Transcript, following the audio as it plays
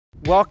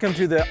Welcome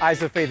to the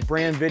Eyes of Faith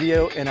brand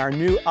video in our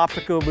new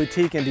optical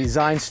boutique and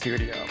design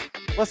studio.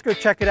 Let's go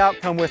check it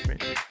out. Come with me.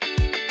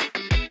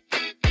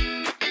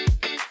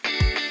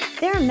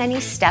 There are many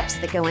steps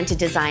that go into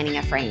designing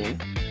a frame.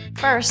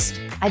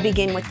 First, I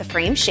begin with the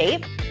frame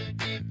shape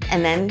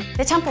and then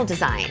the temple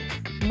design.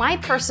 My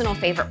personal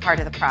favorite part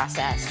of the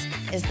process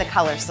is the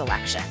color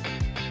selection.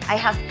 I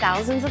have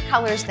thousands of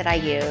colors that I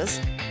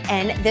use,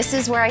 and this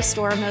is where I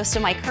store most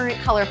of my current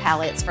color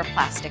palettes for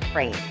plastic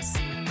frames.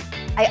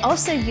 I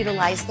also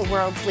utilize the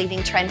world's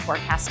leading trend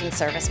forecasting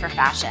service for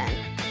fashion,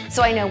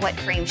 so I know what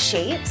frame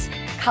shapes,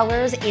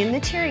 colors, and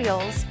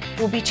materials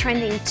will be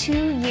trending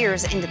 2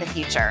 years into the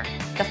future.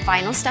 The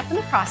final step in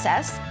the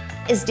process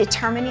is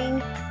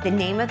determining the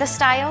name of the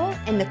style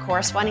and the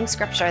corresponding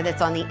scripture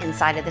that's on the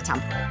inside of the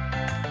temple.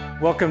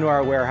 Welcome to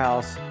our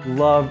warehouse.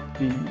 Love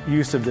the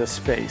use of this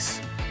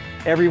space.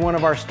 Every one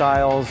of our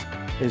styles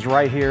is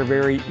right here,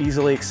 very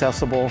easily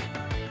accessible.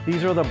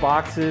 These are the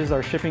boxes,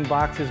 our shipping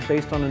boxes,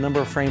 based on the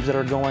number of frames that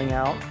are going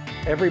out.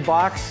 Every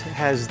box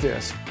has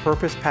this,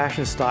 Purpose,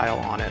 Passion, Style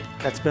on it.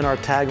 That's been our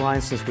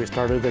tagline since we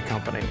started the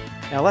company.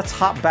 Now let's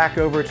hop back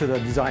over to the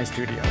design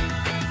studio.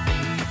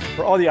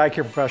 For all the eye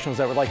care professionals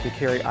that would like to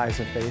carry Eyes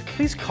of Faith,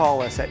 please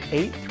call us at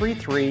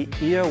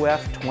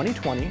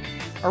 833-EOF-2020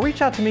 or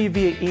reach out to me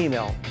via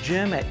email,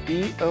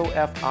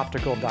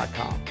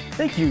 jim@eofoptical.com.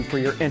 Thank you for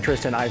your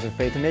interest in Eyes of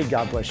Faith, and may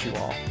God bless you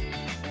all.